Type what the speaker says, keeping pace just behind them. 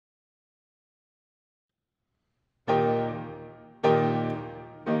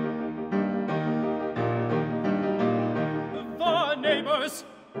neighbor's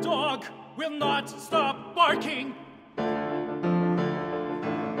dog will not stop barking.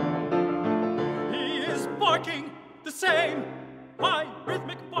 He is barking the same high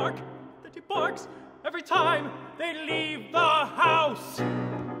rhythmic bark that he barks every time they leave the house.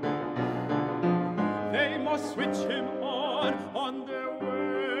 They must switch him on their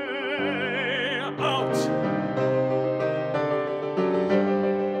way out.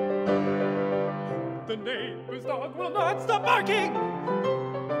 The neighbor's dog will not stop barking.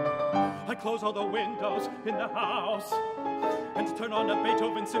 I close all the windows in the house and turn on a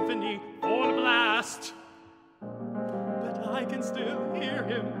Beethoven symphony full blast. But I can still hear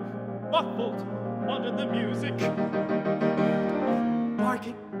him muffled under the music.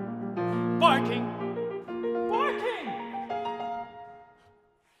 Barking, barking, barking.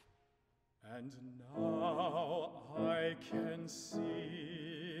 And now I can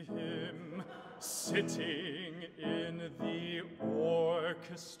see him sitting in the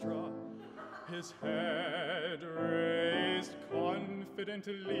orchestra, his head raised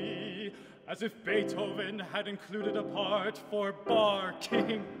confidently, as if Beethoven had included a part for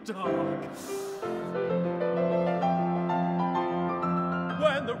barking dog.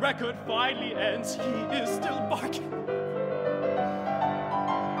 When the record finally ends, he is still barking,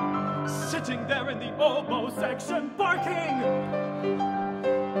 sitting there in the oboe section, barking.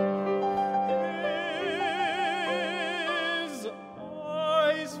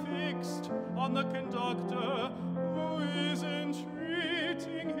 On the conductor, who is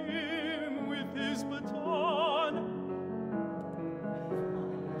entreating him with his baton,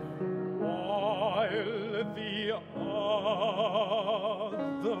 while the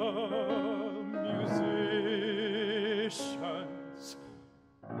other musicians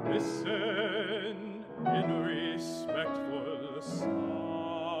listen in respectful silence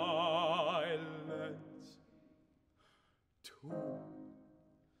to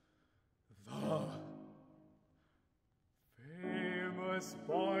famous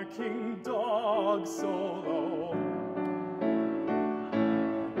barking dog solo.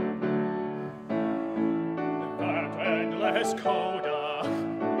 That endless coda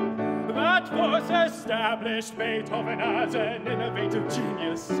that was established Beethoven as an innovative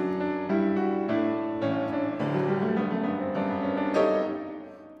genius.